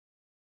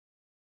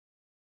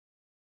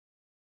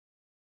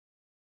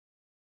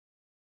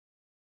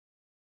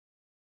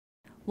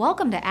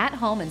Welcome to At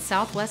Home in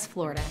Southwest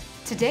Florida.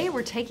 Today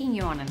we're taking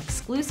you on an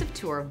exclusive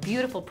tour of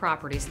beautiful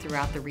properties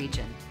throughout the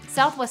region.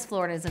 Southwest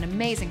Florida is an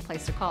amazing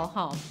place to call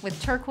home,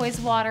 with turquoise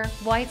water,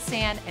 white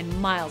sand,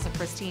 and miles of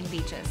pristine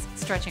beaches,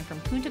 stretching from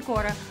Punta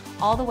Gorda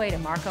all the way to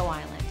Marco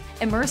Island.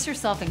 Immerse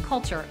yourself in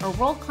culture or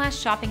world-class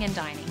shopping and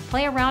dining.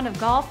 Play a round of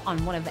golf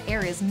on one of the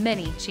area's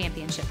many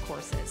championship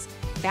courses.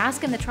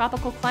 Bask in the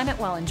tropical climate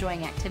while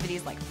enjoying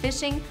activities like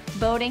fishing,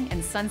 boating,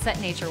 and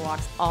sunset nature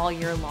walks all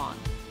year long.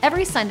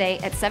 Every Sunday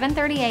at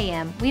 7:30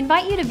 a.m., we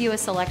invite you to view a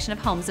selection of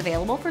homes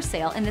available for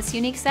sale in this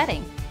unique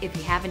setting. If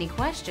you have any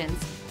questions,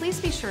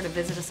 please be sure to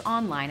visit us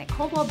online at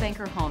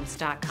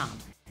ColdwellBankerHomes.com.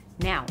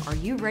 Now, are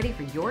you ready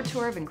for your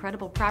tour of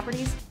incredible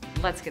properties?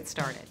 Let's get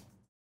started.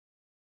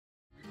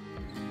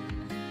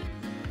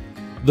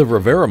 The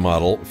Rivera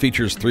model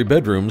features 3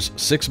 bedrooms,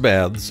 6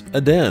 baths,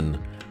 a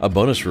den, a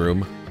bonus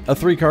room, a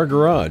 3-car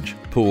garage,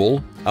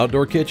 pool,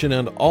 outdoor kitchen,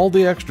 and all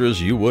the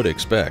extras you would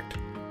expect.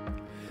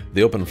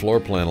 The open floor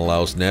plan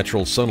allows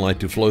natural sunlight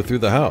to flow through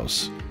the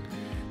house.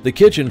 The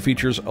kitchen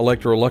features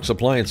Electrolux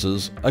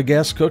appliances, a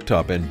gas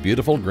cooktop, and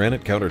beautiful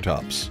granite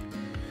countertops.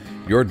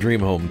 Your dream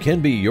home can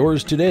be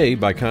yours today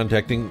by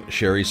contacting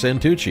Sherry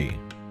Santucci.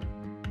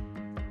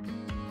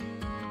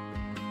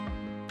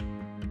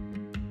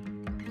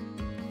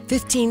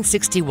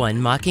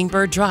 "1561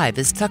 Mockingbird Drive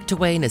is tucked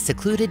away in a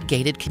secluded,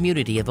 gated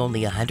community of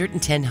only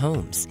 110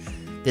 homes.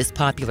 This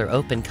popular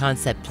open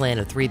concept plan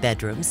of 3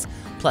 bedrooms,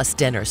 plus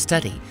den or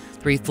study,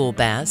 3 full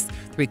baths,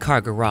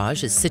 3-car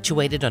garage is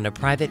situated on a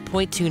private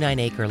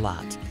 0.29-acre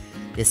lot.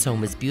 This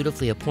home is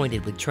beautifully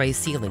appointed with tray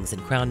ceilings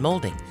and crown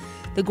molding.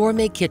 The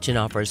gourmet kitchen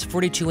offers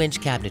 42-inch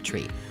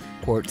cabinetry,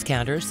 quartz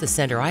counters, the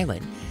center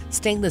island,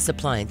 stainless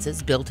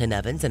appliances, built-in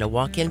ovens, and a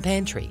walk-in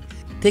pantry.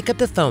 Pick up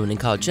the phone and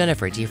call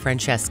Jennifer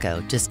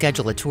DiFrancesco to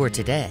schedule a tour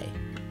today.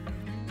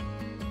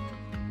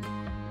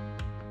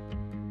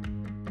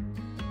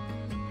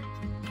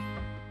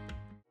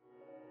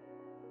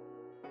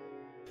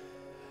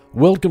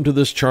 Welcome to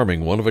this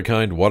charming,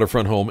 one-of-a-kind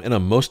waterfront home in a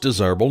most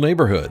desirable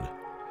neighborhood.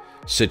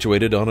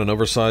 Situated on an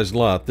oversized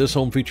lot, this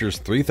home features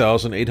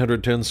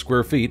 3,810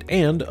 square feet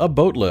and a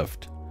boat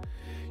lift.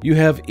 You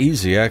have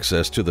easy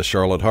access to the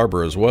Charlotte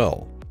Harbor as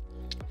well.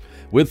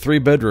 With 3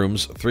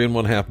 bedrooms, 3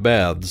 1/2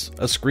 baths,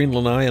 a screened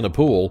lanai, and a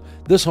pool,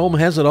 this home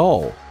has it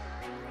all.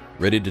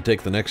 Ready to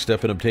take the next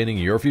step in obtaining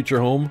your future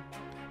home?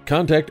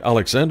 Contact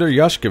Alexander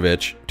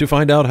Yashkevich to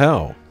find out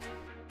how.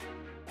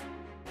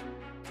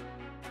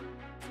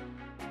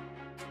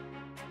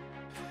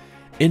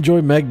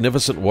 Enjoy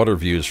magnificent water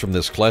views from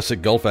this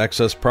classic Gulf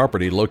access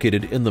property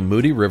located in the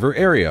Moody River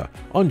area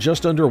on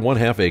just under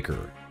 1/2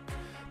 acre.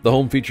 The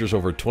home features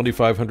over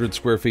 2,500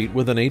 square feet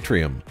with an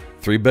atrium,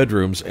 3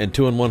 bedrooms, and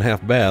 2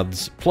 1/2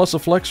 baths, plus a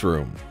flex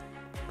room.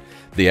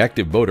 The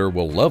active boater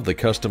will love the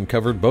custom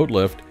covered boat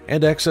lift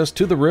and access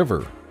to the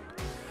river.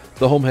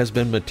 The home has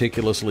been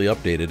meticulously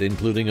updated,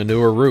 including a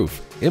newer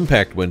roof,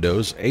 impact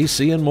windows,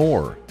 AC, and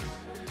more.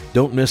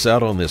 Don't miss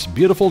out on this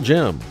beautiful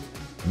gem.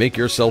 Make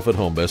yourself at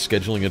home by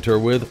scheduling a tour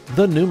with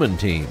the Newman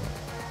team.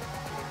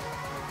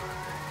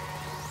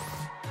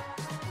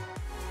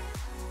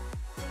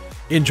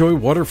 Enjoy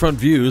waterfront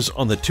views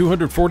on the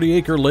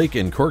 240-acre lake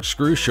in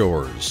Corkscrew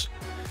Shores.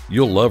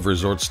 You'll love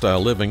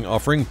resort-style living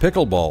offering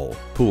pickleball,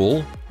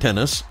 pool,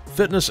 tennis,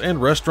 fitness, and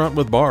restaurant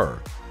with bar.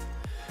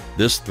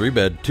 This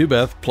 3-bed,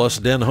 2-bath plus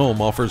den home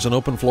offers an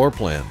open floor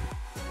plan.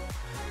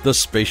 The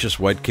spacious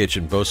white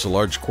kitchen boasts a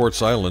large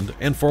quartz island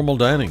and formal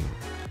dining.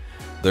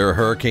 There are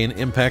hurricane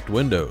impact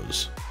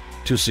windows.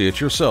 To see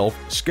it yourself,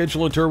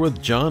 schedule a tour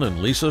with John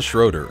and Lisa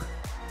Schroeder.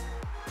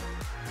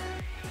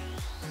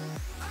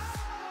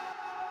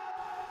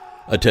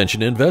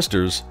 Attention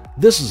investors,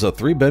 this is a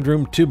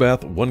 3-bedroom,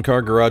 2-bath,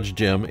 1-car garage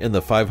gem in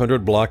the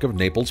 500 block of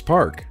Naples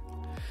Park.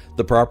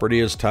 The property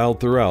is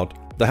tiled throughout,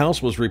 the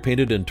house was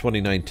repainted in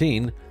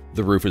 2019,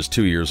 the roof is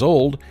 2 years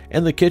old,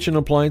 and the kitchen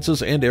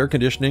appliances and air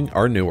conditioning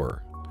are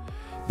newer.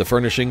 The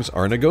furnishings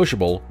are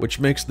negotiable, which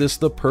makes this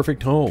the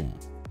perfect home.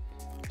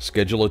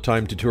 Schedule a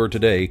time to tour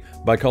today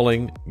by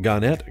calling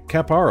Ganet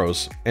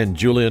Caparos and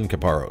Julian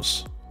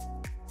Caparos.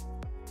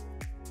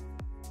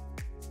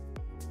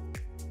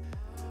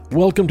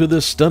 Welcome to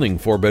this stunning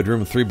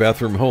 4-bedroom,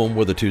 3-bathroom home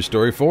with a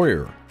 2-story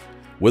foyer.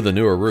 With a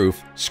newer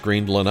roof,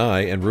 screened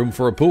lanai, and room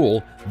for a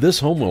pool, this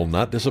home will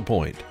not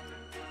disappoint.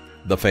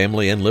 The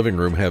family and living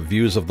room have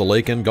views of the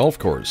lake and golf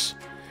course.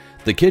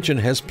 The kitchen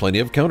has plenty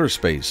of counter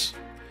space.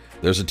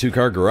 There's a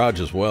 2-car garage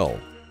as well.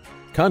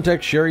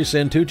 Contact Sherry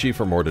Santucci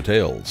for more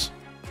details.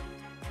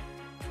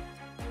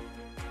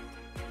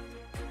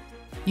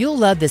 You'll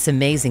love this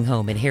amazing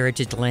home in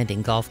Heritage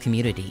Landing Golf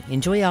Community.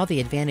 Enjoy all the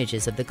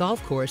advantages of the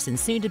golf course and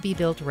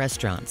soon-to-be-built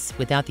restaurants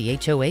without the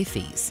HOA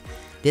fees.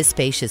 This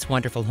spacious,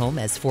 wonderful home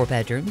has 4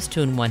 bedrooms,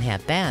 2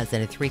 1/2 baths,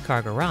 and a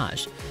 3-car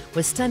garage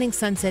with stunning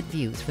sunset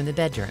views from the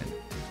bedroom,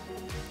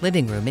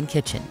 living room, and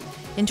kitchen.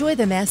 Enjoy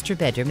the master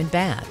bedroom and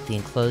bath. The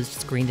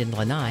enclosed screened-in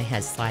lanai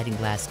has sliding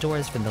glass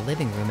doors from the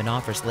living room and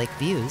offers lake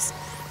views.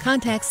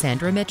 Contact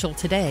Sandra Mitchell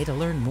today to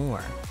learn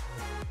more.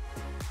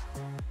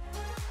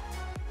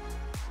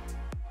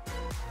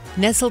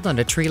 Nestled on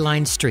a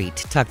tree-lined street,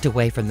 tucked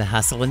away from the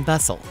hustle and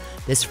bustle,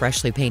 this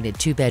freshly painted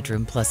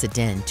 2-bedroom plus a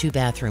den,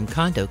 2-bathroom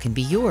condo can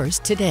be yours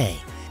today.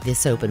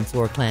 This open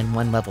floor plan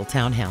 1-level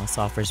townhouse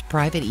offers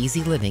private,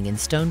 easy living in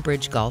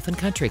Stonebridge Golf and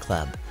Country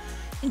Club.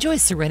 Enjoy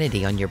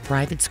serenity on your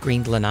private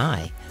screened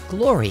lanai.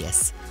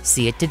 Glorious.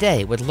 See it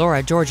today with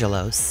Laura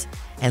Georgelos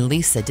and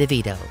Lisa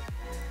DeVito.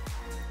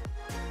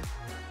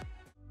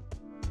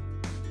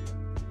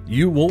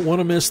 You won't want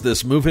to miss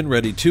this move-in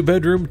ready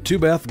 2-bedroom,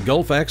 2-bath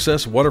Gulf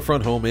access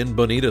waterfront home in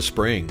Bonita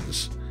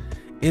Springs.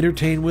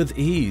 Entertain with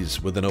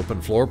ease with an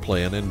open floor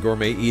plan and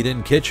gourmet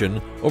eat-in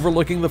kitchen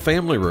overlooking the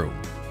family room.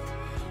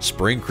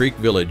 Spring Creek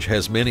Village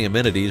has many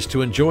amenities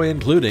to enjoy,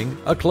 including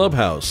a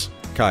clubhouse,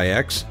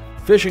 kayaks,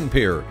 fishing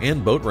pier,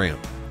 and boat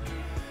ramp.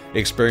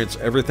 Experience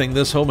everything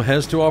this home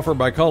has to offer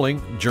by calling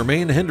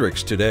Jermaine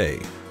Hendricks today.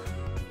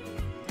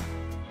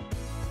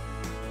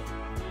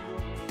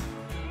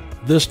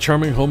 This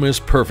charming home is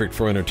perfect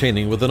for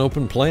entertaining with an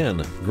open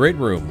plan, great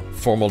room,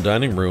 formal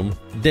dining room,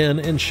 den,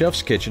 and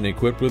chef's kitchen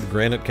equipped with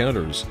granite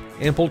counters,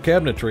 ample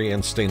cabinetry,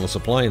 and stainless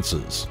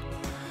appliances.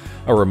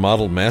 A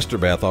remodeled master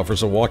bath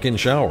offers a walk-in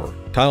shower,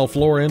 tile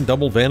floor, and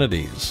double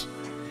vanities.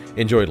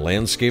 Enjoy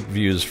landscape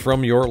views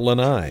from your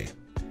lanai.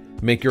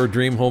 Make your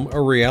dream home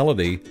a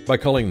reality by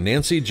calling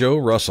Nancy Jo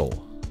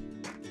Russell.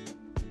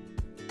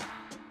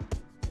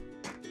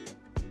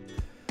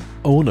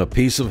 Own a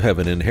piece of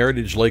heaven in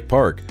Heritage Lake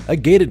Park, a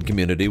gated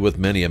community with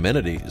many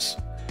amenities.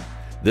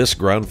 This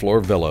ground floor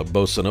villa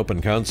boasts an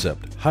open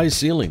concept, high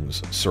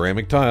ceilings,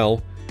 ceramic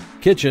tile,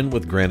 kitchen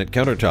with granite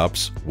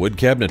countertops, wood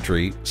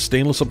cabinetry,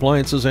 stainless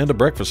appliances, and a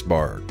breakfast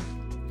bar.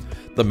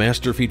 The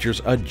master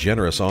features a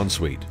generous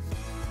ensuite.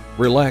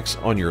 Relax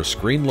on your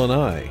screen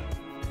lanai.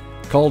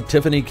 Call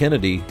Tiffany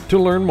Kennedy to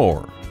learn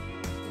more.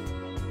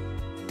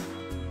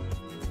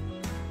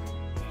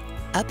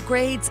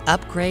 Upgrades,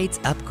 upgrades,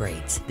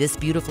 upgrades. This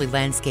beautifully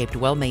landscaped,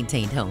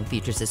 well-maintained home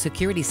features a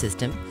security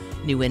system,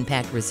 new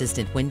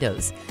impact-resistant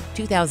windows,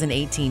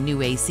 2018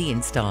 new AC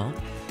installed,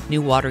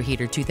 new water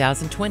heater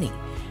 2020,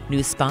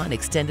 new spa and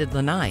extended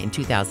lanai in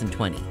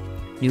 2020,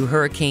 new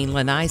hurricane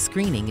lanai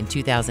screening in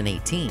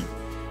 2018,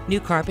 new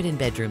carpet in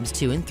bedrooms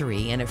 2 and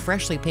 3, and a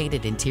freshly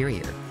painted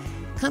interior.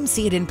 Come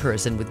see it in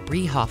person with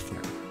Bree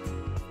Hoffner.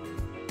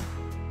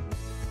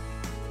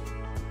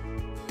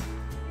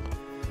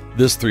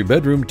 This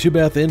 3-bedroom,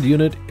 2-bath end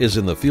unit is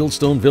in the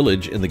Fieldstone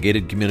Village in the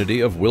gated community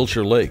of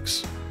Wilshire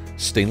Lakes.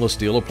 Stainless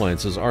steel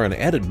appliances are an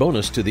added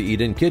bonus to the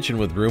eat-in kitchen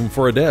with room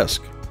for a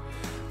desk.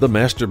 The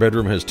master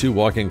bedroom has 2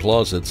 walk-in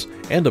closets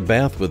and a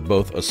bath with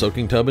both a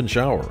soaking tub and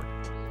shower.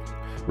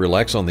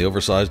 Relax on the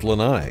oversized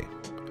lanai.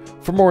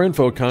 For more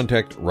info,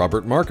 contact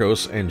Robert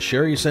Marcos and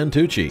Sherry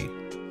Santucci.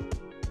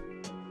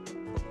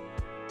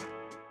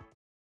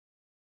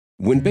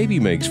 When baby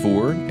makes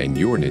 4 and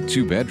you're in a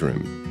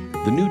 2-bedroom,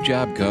 the new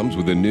job comes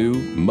with a new,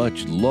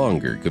 much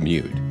longer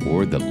commute,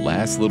 or the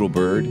last little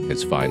bird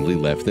has finally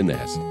left the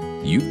nest.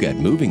 You've got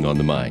moving on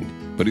the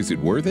mind, but is it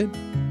worth it?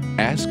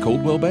 Ask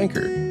Coldwell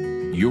Banker.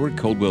 Your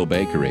Coldwell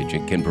Banker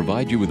agent can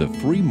provide you with a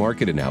free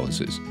market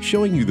analysis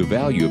showing you the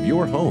value of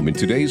your home in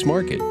today's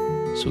market,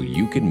 so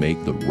you can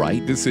make the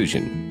right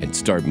decision and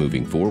start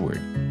moving forward.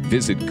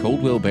 Visit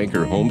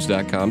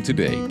ColdwellBankerHomes.com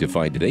today to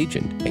find an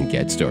agent and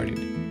get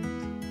started.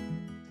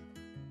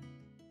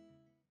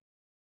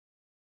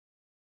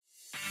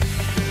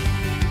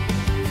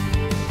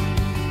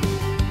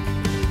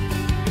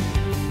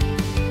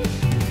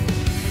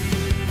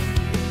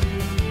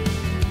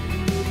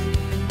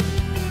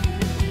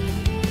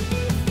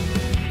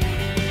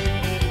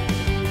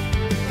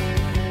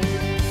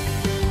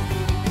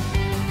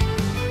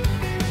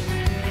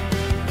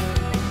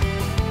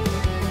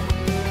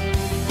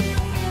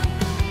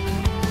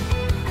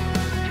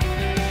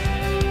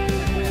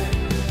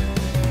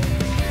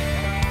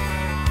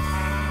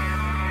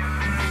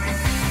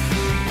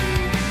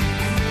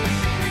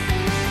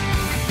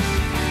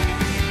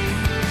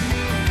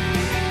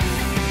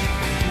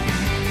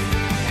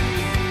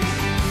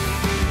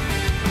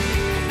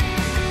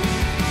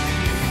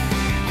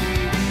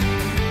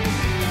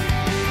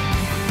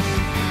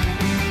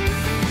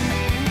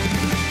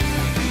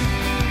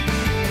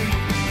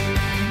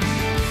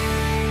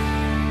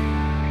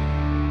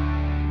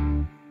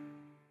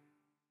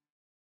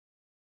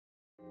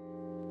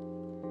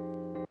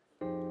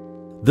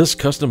 This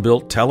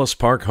custom-built Talus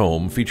Park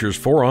home features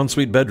 4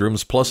 ensuite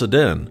bedrooms plus a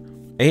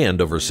den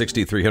and over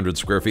 6,300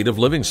 square feet of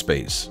living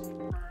space.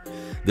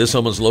 This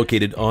home is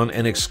located on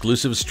an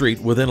exclusive street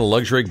within a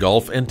luxury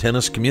golf and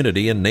tennis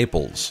community in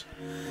Naples.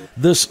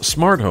 This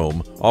smart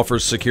home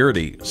offers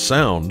security,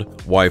 sound,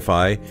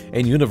 Wi-Fi,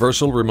 and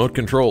universal remote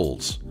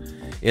controls,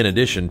 in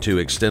addition to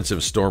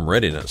extensive storm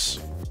readiness.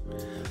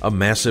 A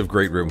massive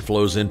great room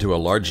flows into a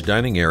large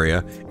dining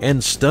area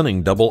and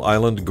stunning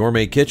double-island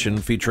gourmet kitchen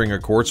featuring a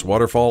quartz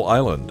waterfall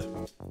island.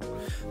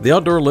 The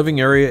outdoor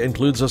living area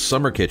includes a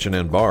summer kitchen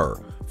and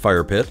bar,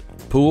 fire pit,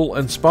 pool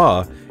and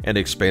spa, and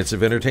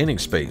expansive entertaining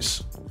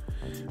space.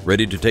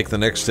 Ready to take the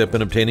next step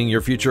in obtaining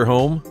your future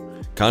home?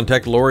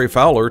 Contact Lori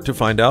Fowler to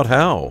find out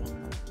how.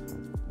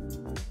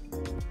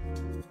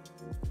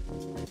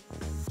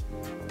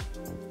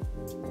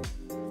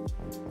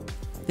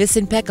 This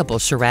impeccable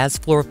Shiraz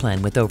floor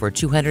plan with over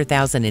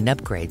 200,000 in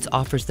upgrades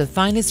offers the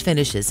finest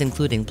finishes,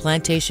 including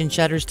plantation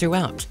shutters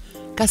throughout,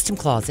 custom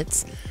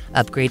closets,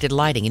 upgraded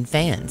lighting and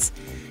fans.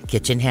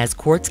 Kitchen has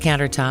quartz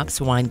countertops,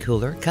 wine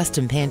cooler,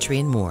 custom pantry,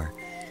 and more.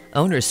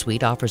 Owner's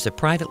Suite offers a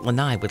private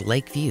lanai with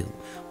lake view,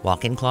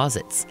 walk-in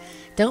closets.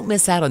 Don't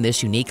miss out on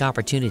this unique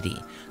opportunity.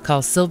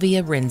 Call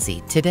Sylvia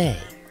Renzi today.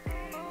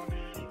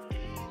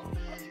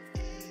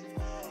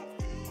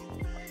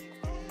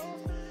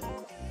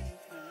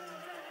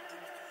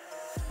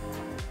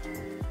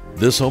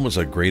 This home is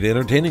a great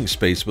entertaining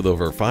space with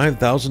over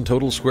 5,000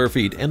 total square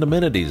feet and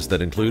amenities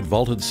that include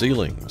vaulted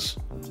ceilings,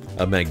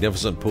 a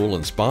magnificent pool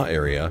and spa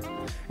area,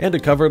 and a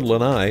covered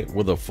lanai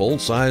with a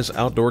full-size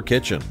outdoor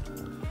kitchen.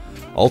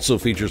 Also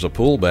features a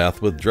pool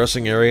bath with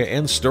dressing area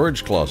and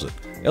storage closet,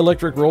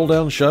 electric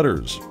roll-down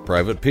shutters,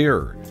 private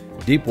pier,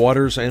 deep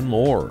waters, and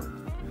more.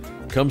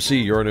 Come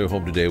see your new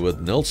home today with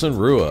Nelson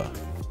Rua.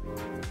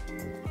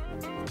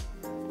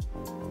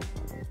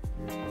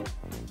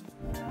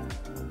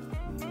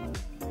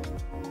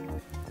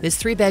 This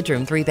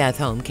 3-bedroom, 3-bath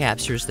home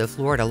captures the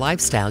Florida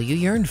lifestyle you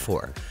yearned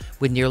for,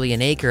 with nearly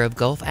an acre of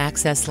Gulf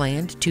access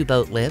land, 2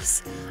 boat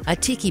lifts, a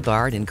tiki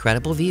bar, and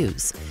incredible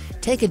views.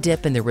 Take a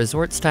dip in the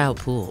resort-style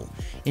pool.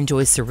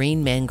 Enjoy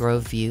serene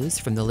mangrove views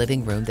from the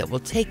living room that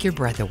will take your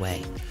breath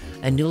away.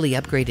 A newly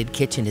upgraded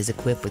kitchen is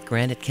equipped with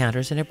granite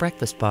counters and a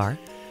breakfast bar.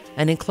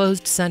 An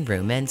enclosed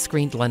sunroom and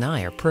screened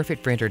lanai are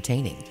perfect for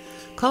entertaining.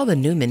 Call the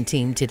Newman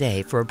team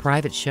today for a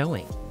private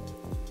showing.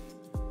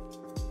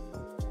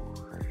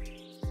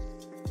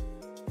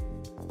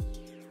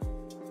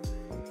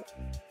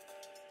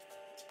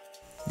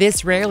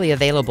 This rarely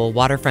available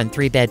waterfront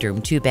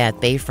 3-bedroom,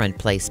 2-bath bayfront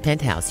place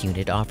penthouse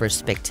unit offers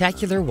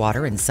spectacular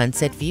water and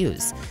sunset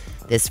views.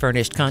 This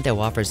furnished condo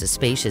offers a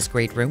spacious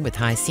great room with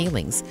high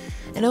ceilings,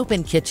 an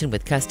open kitchen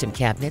with custom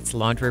cabinets,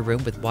 laundry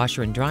room with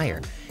washer and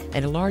dryer,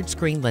 and a large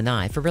screen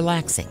lanai for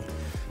relaxing.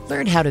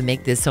 Learn how to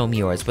make this home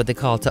yours with a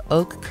call to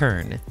Oak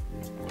Kern.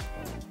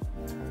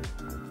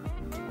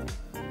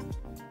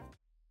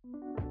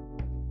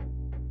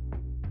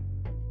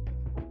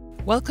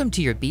 Welcome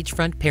to your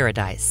beachfront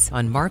paradise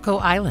on Marco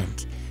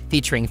Island.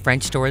 Featuring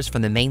French doors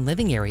from the main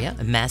living area,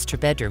 a master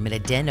bedroom, and a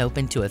den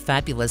open to a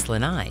fabulous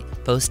lanai,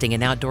 boasting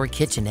an outdoor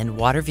kitchen and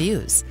water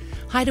views.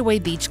 Hideaway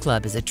Beach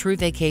Club is a true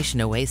vacation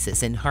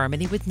oasis in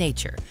harmony with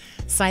nature,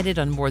 sited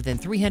on more than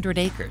 300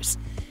 acres.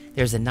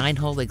 There's a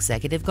 9-hole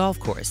executive golf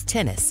course,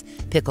 tennis,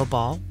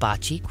 pickleball,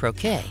 bocce,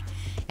 croquet,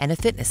 and a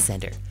fitness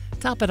center.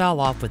 Top it all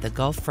off with a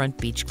Gulfront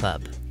Beach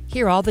Club.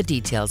 Hear all the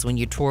details when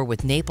you tour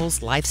with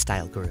Naples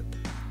Lifestyle Group.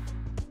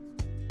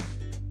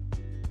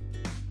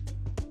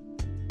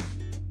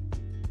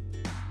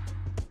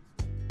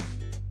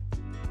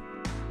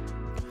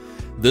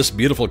 This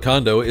beautiful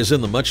condo is in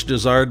the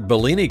much-desired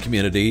Bellini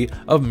community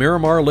of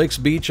Miramar Lakes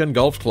Beach and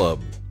Golf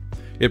Club.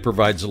 It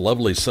provides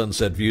lovely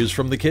sunset views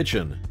from the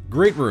kitchen,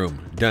 great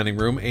room, dining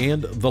room,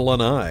 and the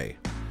lanai.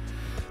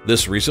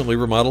 This recently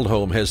remodeled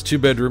home has 2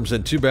 bedrooms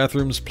and 2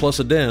 bathrooms plus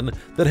a den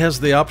that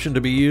has the option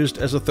to be used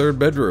as a 3rd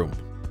bedroom.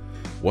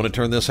 Want to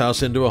turn this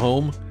house into a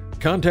home?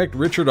 Contact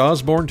Richard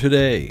Osborne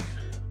today.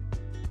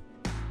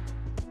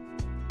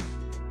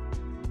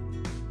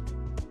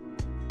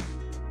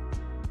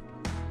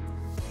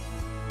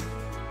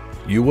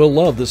 You will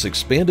love this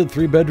expanded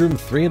 3-bedroom,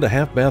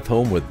 3.5-bath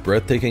home with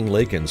breathtaking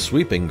lake and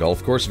sweeping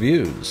golf course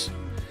views.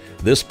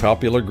 This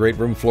popular great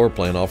room floor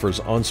plan offers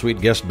ensuite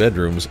guest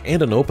bedrooms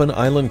and an open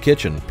island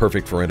kitchen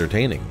perfect for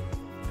entertaining.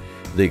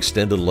 The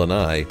extended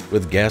lanai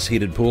with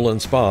gas-heated pool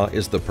and spa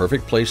is the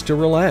perfect place to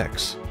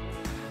relax.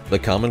 The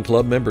Common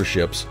Club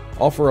memberships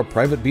offer a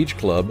private beach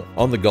club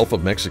on the Gulf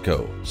of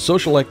Mexico,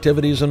 social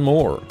activities, and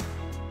more.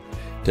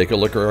 Take a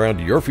look around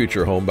your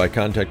future home by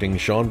contacting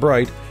Sean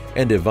Bright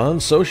and Yvonne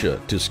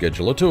Socia to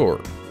schedule a tour.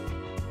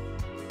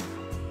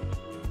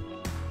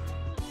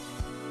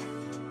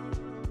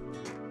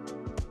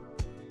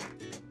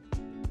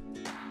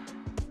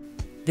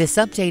 This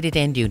updated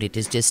end unit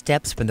is just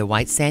steps from the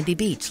white sandy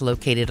beach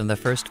located on the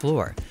 1st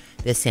floor.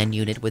 This end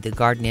unit with a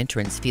garden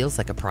entrance feels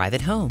like a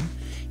private home.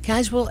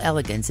 Casual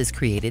elegance is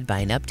created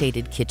by an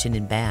updated kitchen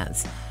and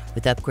baths.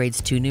 With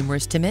upgrades too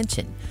numerous to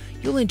mention,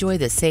 you'll enjoy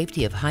the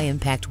safety of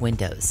high-impact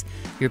windows.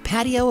 Your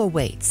patio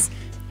awaits.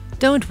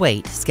 Don't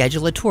wait.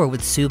 Schedule a tour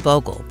with Sue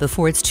Bogle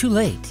before it's too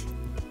late.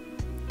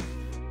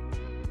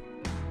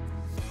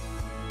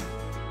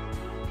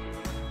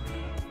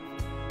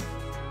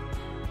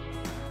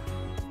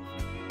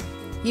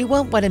 You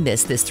won't want to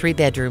miss this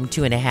 3-bedroom,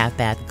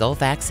 2.5-bath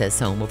Gulf access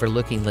home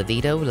overlooking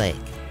Levito Lake.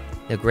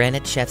 The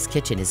Granite Chef's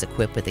Kitchen is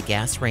equipped with a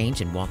gas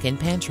range and walk-in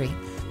pantry.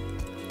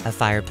 A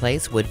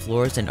fireplace, wood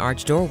floors, and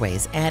arched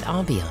doorways add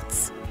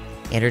ambiance.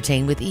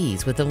 Entertain with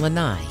ease with a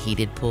lanai,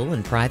 heated pool,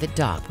 and private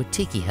dock with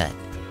tiki hut.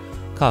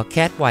 Call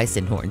Kat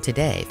Weissenhorn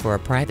today for a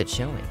private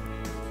showing.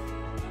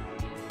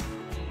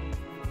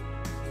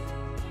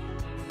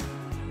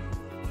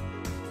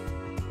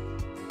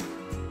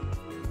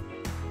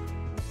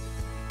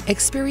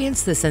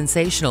 Experience the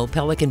sensational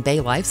Pelican Bay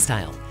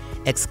lifestyle.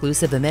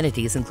 Exclusive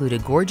amenities include a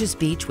gorgeous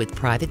beach with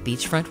private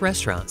beachfront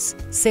restaurants,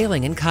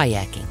 sailing and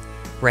kayaking,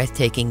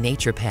 breathtaking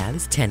nature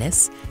paths,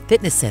 tennis,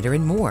 fitness center,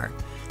 and more.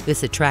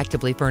 This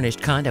attractively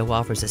furnished condo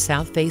offers a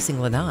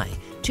south-facing lanai,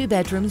 2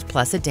 bedrooms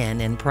plus a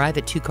den and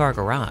private 2-car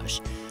garage.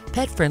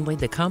 Pet-friendly,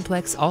 the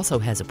complex also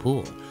has a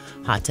pool,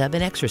 hot tub,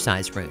 and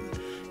exercise room.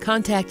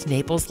 Contact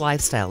Naples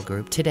Lifestyle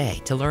Group today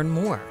to learn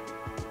more.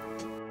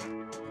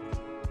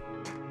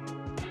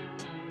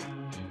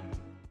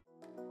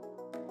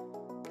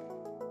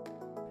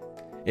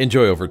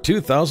 Enjoy over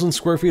 2,000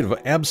 square feet of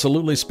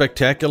absolutely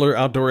spectacular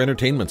outdoor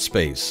entertainment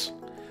space.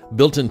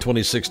 Built in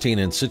 2016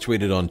 and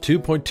situated on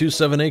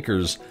 2.27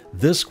 acres,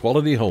 this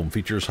quality home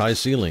features high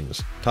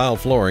ceilings, tile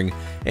flooring,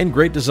 and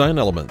great design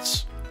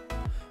elements.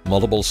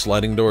 Multiple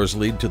sliding doors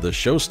lead to the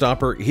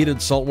showstopper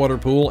heated saltwater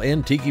pool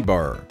and tiki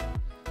bar.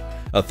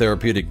 A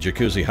therapeutic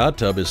jacuzzi hot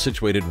tub is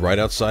situated right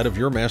outside of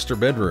your master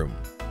bedroom.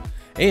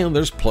 And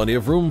there's plenty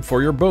of room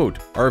for your boat,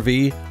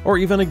 RV, or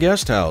even a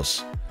guest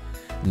house.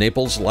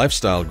 Naples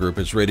Lifestyle Group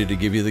is ready to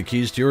give you the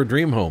keys to your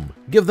dream home.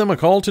 Give them a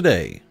call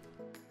today.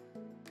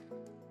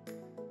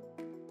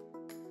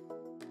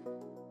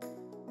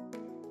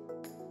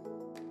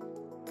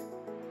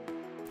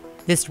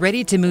 This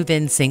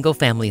ready-to-move-in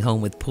single-family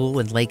home with pool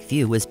and lake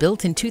view was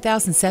built in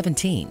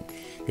 2017.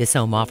 This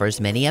home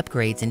offers many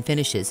upgrades and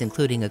finishes,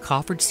 including a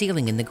coffered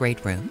ceiling in the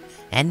great room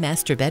and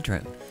master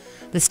bedroom.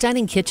 The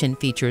stunning kitchen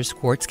features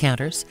quartz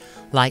counters,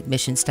 light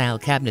mission-style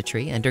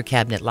cabinetry,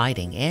 under-cabinet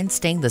lighting, and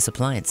stainless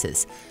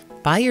appliances.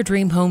 Buy your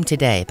dream home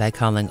today by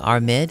calling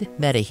Armid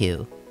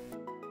Medahue.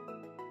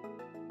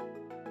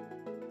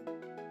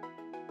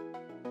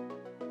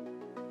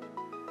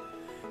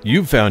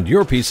 You've found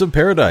your piece of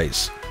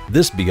paradise.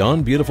 This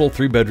beyond beautiful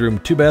 3-bedroom,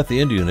 2-bath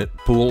end unit,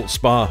 pool,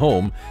 spa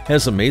home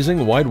has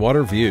amazing wide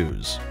water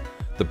views.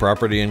 The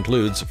property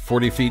includes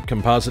 40 feet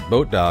composite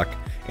boat dock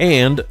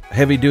and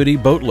heavy-duty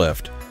boat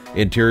lift.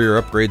 Interior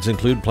upgrades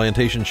include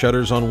plantation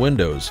shutters on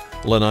windows,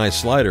 lanai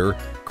slider,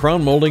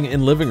 crown molding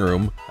in living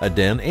room, a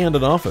den, and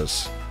an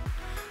office.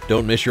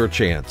 Don't miss your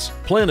chance.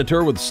 Plan a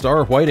tour with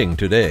Star Whiting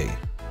today.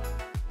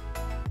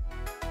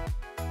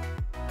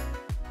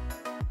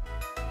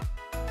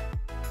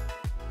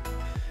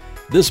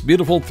 This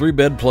beautiful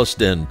 3-bed plus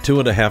den,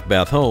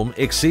 2.5-bath home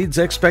exceeds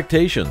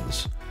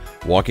expectations.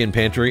 Walk-in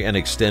pantry and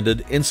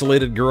extended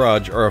insulated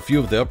garage are a few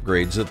of the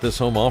upgrades that this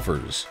home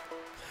offers.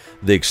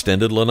 The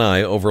extended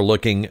lanai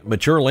overlooking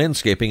mature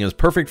landscaping is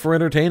perfect for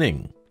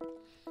entertaining.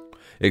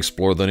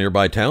 Explore the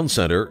nearby town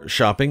center,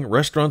 shopping,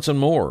 restaurants, and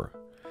more.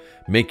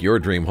 Make your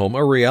dream home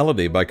a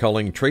reality by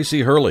calling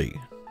Tracy Hurley.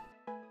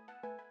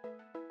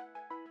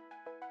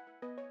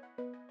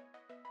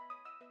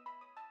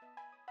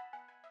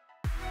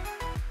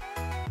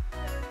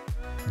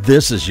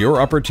 This is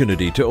your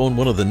opportunity to own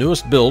one of the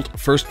newest built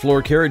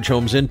first-floor carriage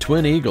homes in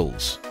Twin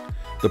Eagles.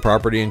 The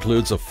property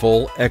includes a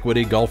full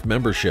equity golf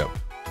membership.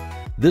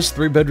 This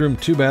 3-bedroom,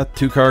 2-bath,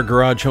 2-car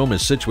garage home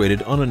is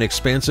situated on an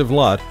expansive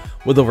lot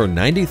with over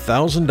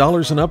 $90,000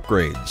 in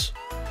upgrades.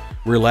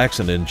 Relax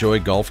and enjoy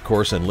golf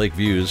course and lake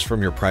views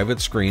from your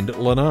private screened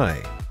lanai.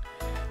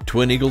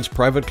 Twin Eagles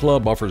Private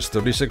Club offers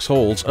 36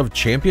 holes of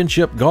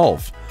championship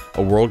golf,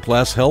 a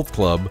world-class health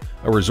club,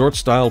 a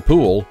resort-style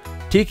pool,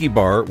 tiki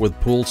bar with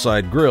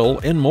poolside grill,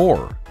 and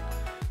more.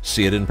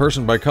 See it in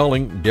person by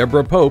calling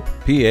Deborah Pope,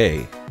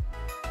 PA.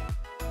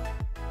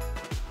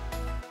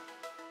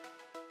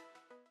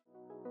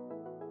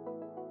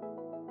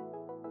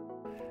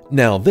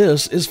 Now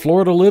this is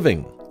Florida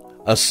Living,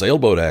 a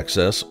sailboat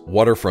access,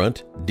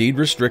 waterfront,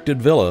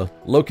 deed-restricted villa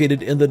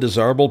located in the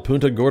desirable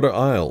Punta Gorda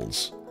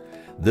Isles.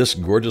 This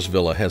gorgeous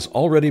villa has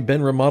already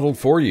been remodeled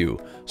for you,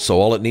 so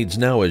all it needs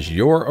now is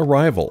your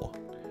arrival.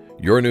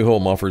 Your new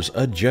home offers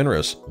a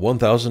generous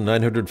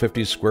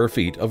 1,950 square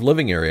feet of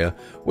living area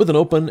with an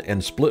open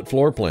and split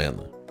floor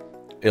plan.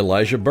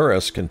 Elijah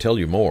Burris can tell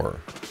you more.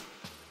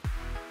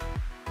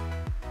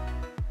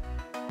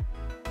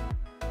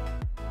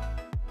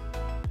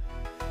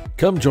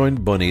 Come join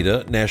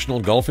Bonita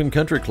National Golf and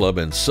Country Club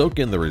and soak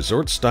in the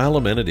resort-style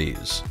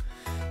amenities.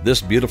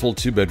 This beautiful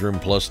 2-bedroom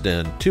plus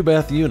den,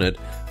 2-bath unit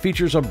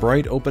features a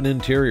bright open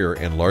interior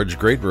and large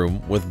great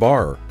room with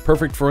bar,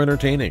 perfect for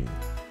entertaining.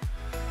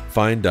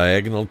 Find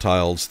diagonal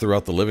tiles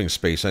throughout the living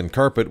space and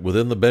carpet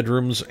within the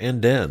bedrooms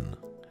and den.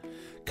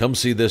 Come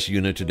see this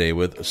unit today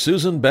with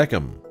Susan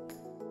Beckham.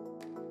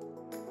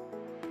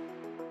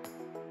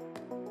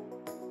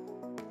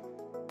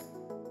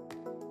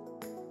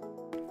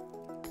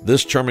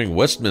 This charming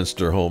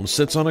Westminster home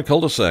sits on a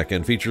cul-de-sac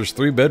and features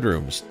 3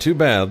 bedrooms, 2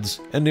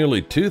 baths, and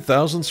nearly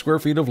 2,000 square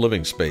feet of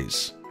living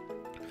space.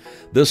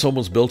 This home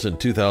was built in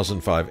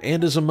 2005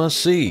 and is a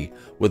must-see,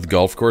 with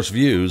golf course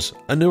views,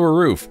 a newer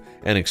roof,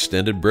 an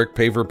extended brick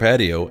paver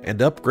patio, and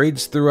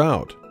upgrades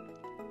throughout.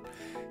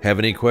 Have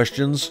any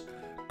questions?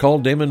 Call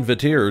Damon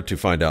Vittier to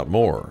find out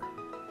more.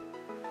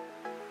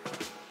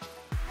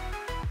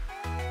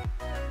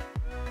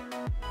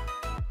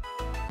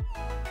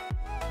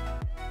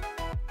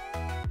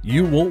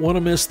 You won't want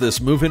to miss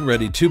this move-in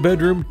ready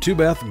 2-bedroom,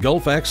 2-bath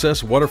Gulf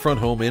Access waterfront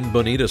home in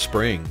Bonita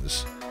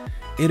Springs.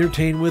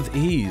 Entertain with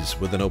ease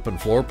with an open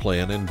floor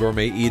plan and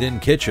gourmet eat-in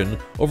kitchen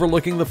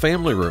overlooking the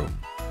family room.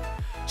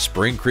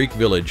 Spring Creek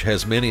Village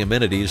has many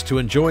amenities to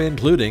enjoy,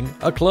 including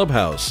a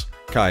clubhouse,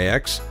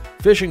 kayaks,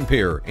 fishing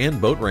pier,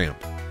 and boat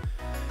ramp.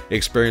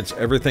 Experience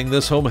everything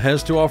this home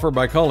has to offer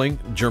by calling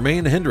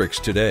Jermaine Hendricks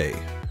today.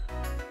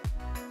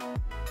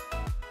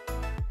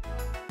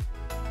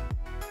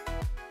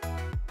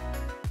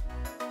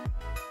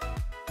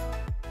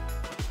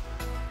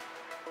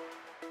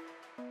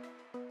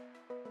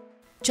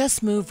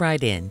 Just move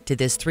right in to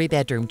this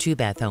 3-bedroom,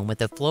 2-bath home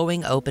with a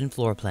flowing open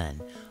floor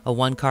plan. A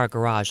 1-car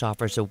garage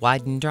offers a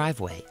widened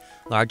driveway,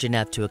 large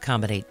enough to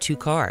accommodate 2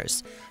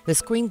 cars. The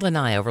screened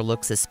lanai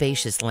overlooks a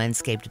spacious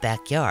landscaped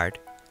backyard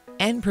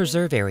and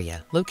preserve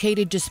area,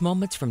 located just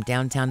moments from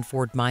downtown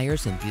Fort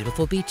Myers and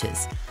beautiful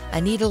beaches.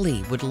 Anita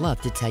Lee would love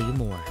to tell you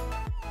more.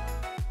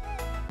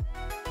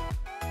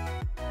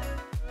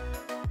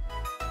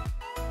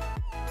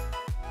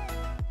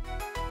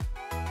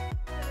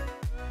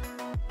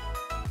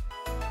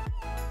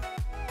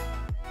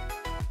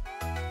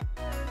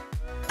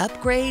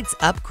 Upgrades,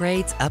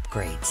 upgrades,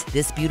 upgrades.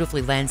 This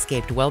beautifully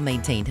landscaped,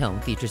 well-maintained home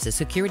features a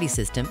security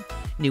system,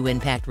 new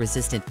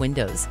impact-resistant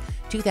windows,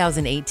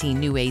 2018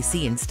 new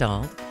AC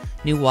installed,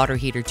 new water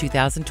heater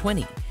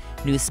 2020,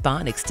 new spa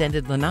and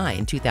extended lanai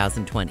in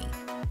 2020,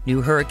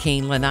 new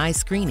hurricane lanai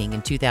screening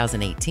in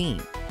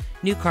 2018,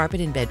 new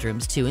carpet in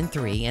bedrooms 2 and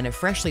 3, and a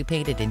freshly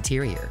painted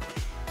interior.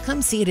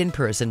 Come see it in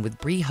person with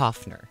Bree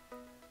Hoffner.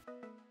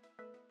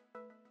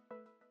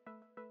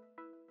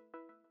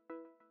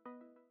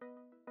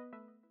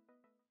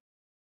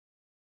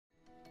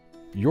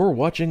 You're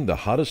watching the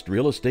hottest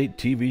real estate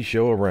TV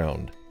show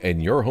around,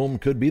 and your home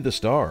could be the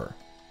star.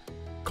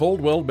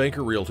 Coldwell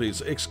Banker Realty's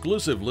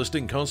exclusive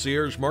listing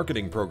concierge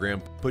marketing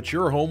program puts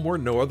your home where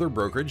no other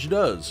brokerage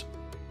does.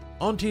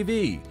 On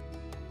TV,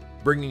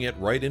 bringing it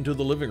right into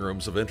the living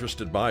rooms of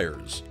interested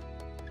buyers.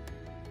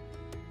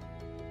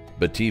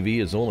 But TV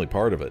is only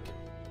part of it.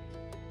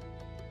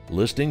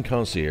 Listing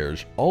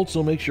Concierge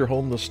also makes your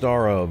home the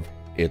star of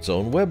its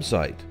own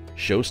website,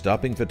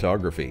 show-stopping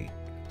photography,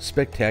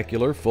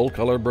 spectacular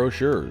full-color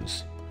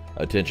brochures,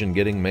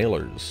 attention-getting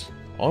mailers,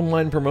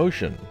 online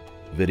promotion,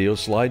 video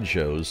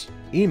slideshows,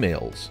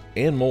 emails,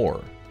 and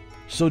more.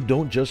 So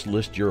don't just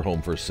list your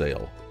home for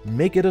sale.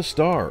 Make it a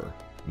star.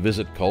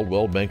 Visit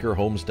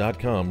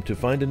CaldwellBankerHomes.com to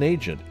find an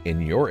agent in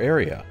your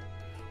area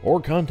or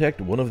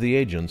contact one of the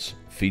agents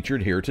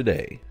featured here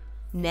today.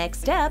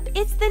 Next up,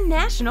 it's the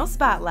National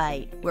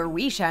Spotlight, where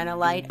we shine a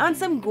light on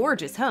some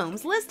gorgeous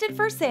homes listed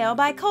for sale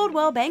by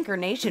Coldwell Banker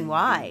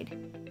nationwide.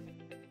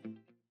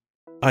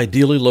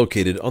 Ideally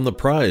located on the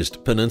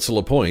prized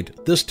Peninsula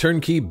Point, this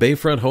turnkey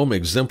bayfront home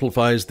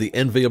exemplifies the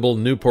enviable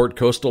Newport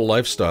coastal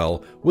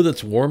lifestyle with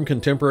its warm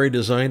contemporary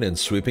design and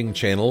sweeping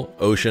channel,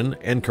 ocean,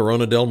 and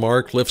Corona del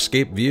Mar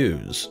cliffscape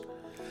views.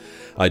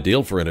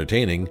 Ideal for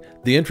entertaining,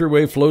 the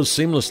entryway flows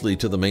seamlessly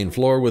to the main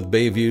floor with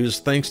bay views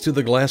thanks to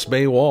the glass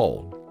bay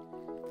wall.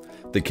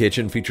 The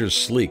kitchen features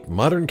sleek,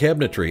 modern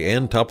cabinetry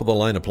and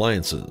top-of-the-line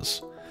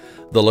appliances.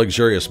 The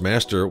luxurious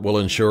master will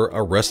ensure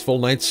a restful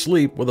night's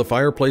sleep with a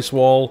fireplace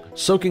wall,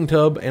 soaking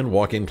tub, and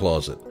walk-in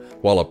closet,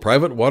 while a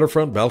private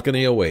waterfront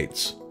balcony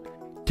awaits.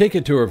 Take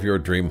a tour of your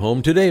dream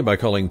home today by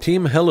calling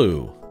Team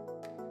Hello.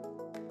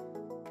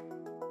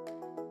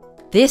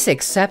 This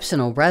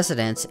exceptional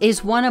residence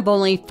is one of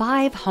only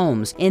 5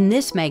 homes in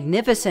this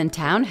magnificent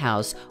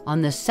townhouse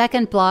on the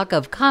second block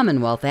of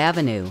Commonwealth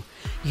Avenue.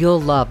 You'll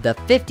love the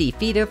 50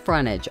 feet of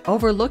frontage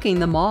overlooking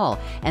the mall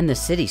and the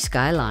city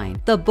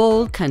skyline, the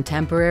bold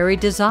contemporary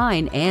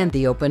design, and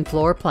the open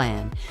floor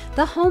plan.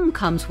 The home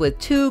comes with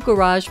 2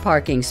 garage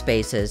parking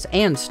spaces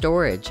and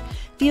storage.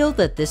 Feel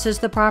that this is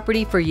the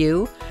property for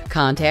you?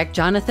 Contact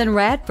Jonathan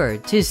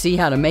Radford to see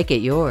how to make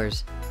it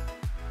yours.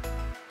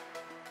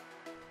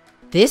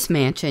 This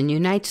mansion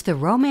unites the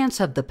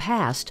romance of the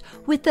past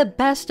with the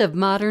best of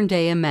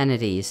modern-day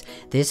amenities.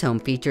 This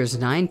home features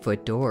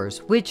 9-foot doors,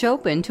 which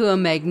open to a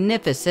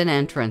magnificent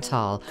entrance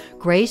hall,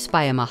 graced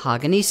by a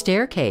mahogany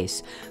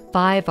staircase.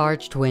 5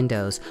 arched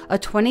windows, a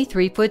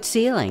 23-foot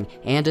ceiling,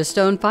 and a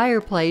stone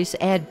fireplace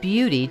add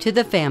beauty to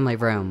the family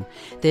room.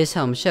 This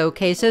home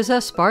showcases a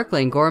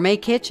sparkling gourmet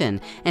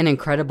kitchen, an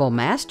incredible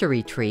master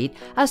retreat,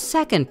 a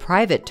second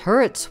private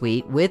turret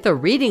suite with a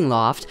reading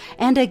loft,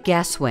 and a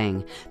guest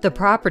wing. The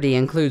property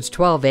includes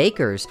 12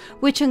 acres,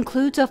 which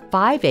includes a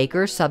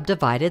 5-acre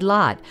subdivided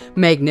lot,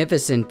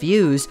 magnificent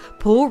views,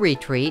 pool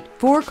retreat,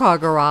 4-car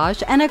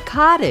garage, and a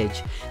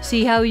cottage.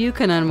 See how you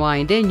can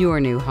unwind in your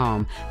new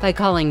home by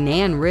calling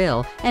Nan Rill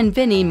and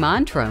Vinnie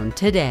Montrone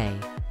today.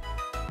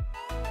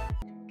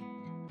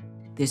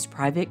 This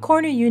private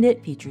corner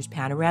unit features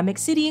panoramic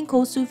city and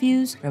coastal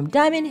views from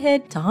Diamond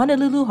Head to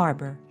Honolulu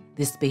Harbor.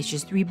 This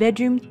spacious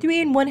 3-bedroom,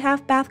 3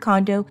 1/2 bath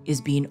condo is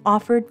being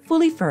offered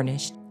fully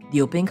furnished.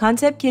 The open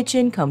concept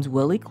kitchen comes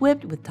well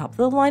equipped with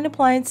top-of-the-line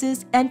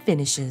appliances and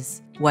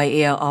finishes.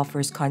 YAL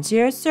offers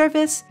concierge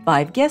service,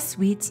 5 guest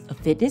suites, a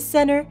fitness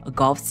center, a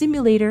golf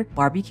simulator,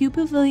 barbecue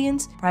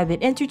pavilions,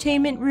 private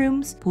entertainment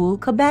rooms, pool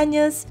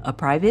cabanas, a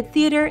private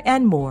theater,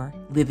 and more.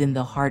 Live in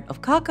the heart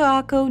of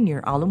Kaka'ako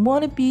near Ala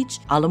Moana Beach,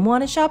 Ala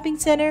Moana Shopping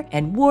Center,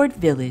 and Ward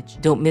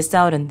Village. Don't miss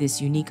out on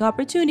this unique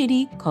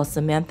opportunity. Call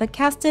Samantha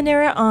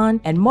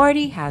Castanera and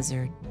Marty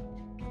Hazard.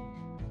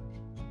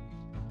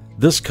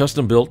 This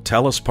custom-built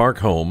Talus Park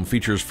home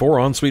features 4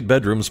 ensuite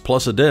bedrooms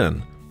plus a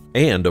den,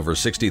 and over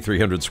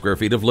 6,300 square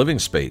feet of living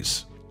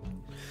space.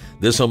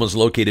 This home is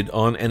located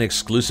on an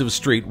exclusive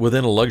street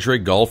within a luxury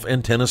golf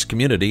and tennis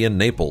community in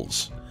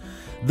Naples.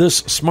 This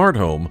smart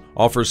home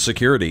offers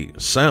security,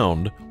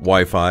 sound,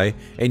 Wi-Fi,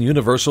 and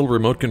universal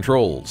remote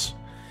controls,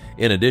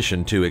 in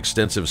addition to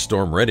extensive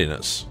storm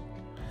readiness.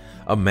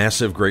 A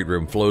massive great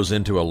room flows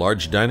into a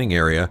large dining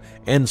area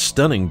and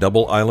stunning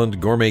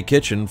double-island gourmet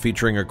kitchen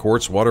featuring a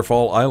quartz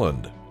waterfall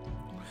island.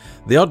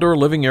 The outdoor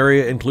living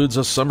area includes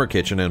a summer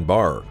kitchen and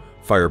bar,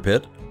 fire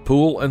pit,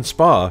 pool and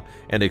spa,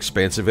 and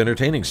expansive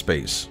entertaining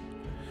space.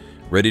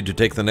 Ready to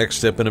take the next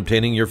step in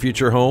obtaining your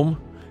future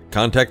home?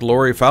 Contact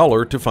Lori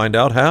Fowler to find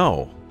out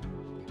how.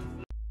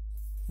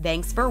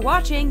 Thanks for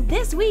watching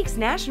this week's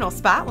National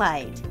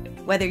Spotlight.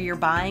 Whether you're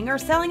buying or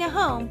selling a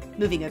home,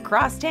 moving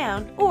across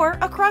town, or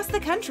across the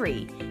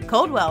country,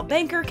 Coldwell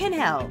Banker can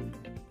help.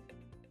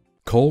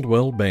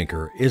 Coldwell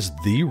Banker is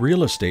the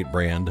real estate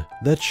brand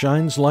that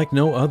shines like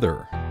no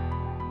other.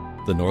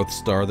 The North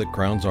Star that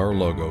crowns our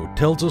logo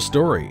tells a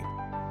story.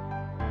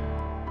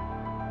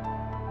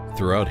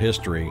 Throughout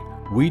history,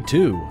 we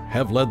too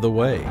have led the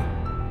way.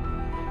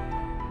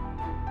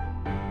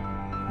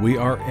 We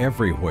are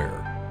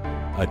everywhere,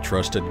 a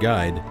trusted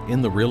guide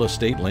in the real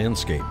estate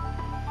landscape.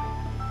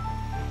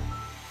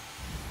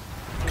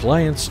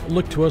 Clients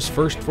look to us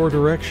first for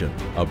direction,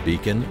 a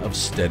beacon of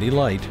steady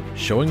light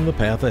showing the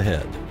path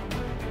ahead.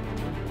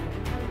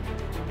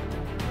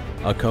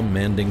 A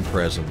commanding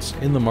presence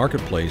in the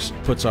marketplace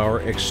puts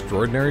our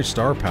extraordinary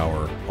star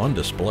power on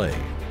display.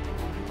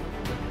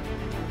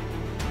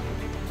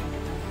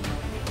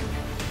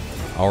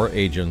 Our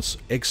agents,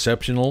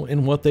 exceptional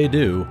in what they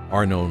do,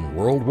 are known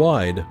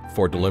worldwide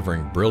for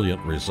delivering brilliant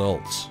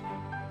results.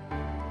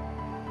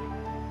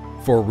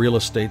 For real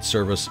estate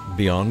service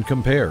beyond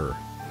compare,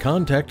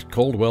 contact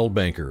Coldwell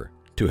Banker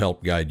to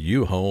help guide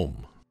you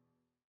home.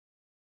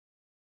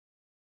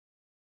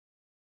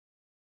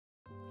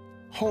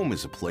 Home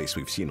is a place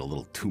we've seen a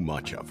little too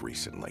much of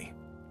recently.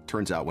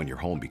 Turns out when your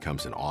home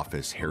becomes an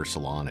office, hair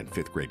salon, and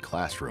 5th grade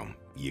classroom,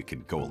 you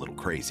could go a little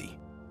crazy.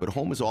 But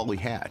home is all we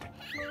had.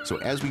 So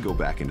as we go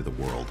back into the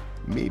world,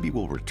 maybe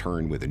we'll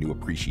return with a new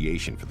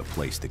appreciation for the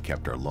place that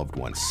kept our loved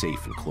ones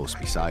safe and close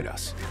beside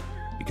us.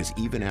 Because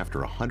even after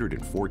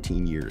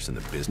 114 years in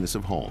the business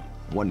of home,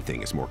 one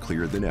thing is more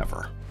clear than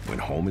ever. When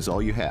home is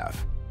all you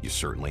have, you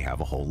certainly have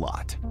a whole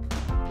lot.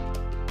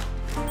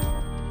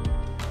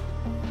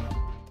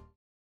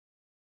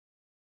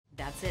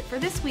 That's it for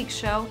this week's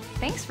show.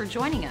 Thanks for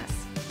joining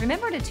us.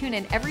 Remember to tune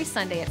in every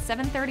Sunday at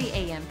 7:30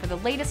 a.m. for the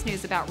latest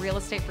news about real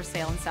estate for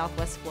sale in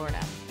Southwest Florida.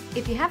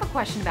 If you have a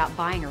question about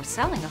buying or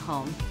selling a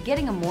home,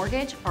 getting a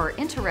mortgage, or are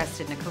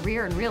interested in a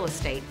career in real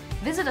estate,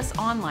 visit us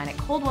online at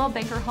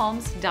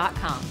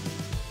coldwellbankerhomes.com.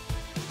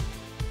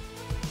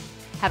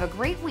 Have a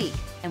great week,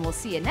 and we'll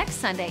see you next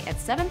Sunday at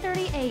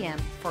 7:30 a.m.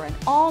 for an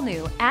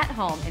all-new At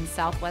Home in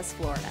Southwest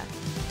Florida.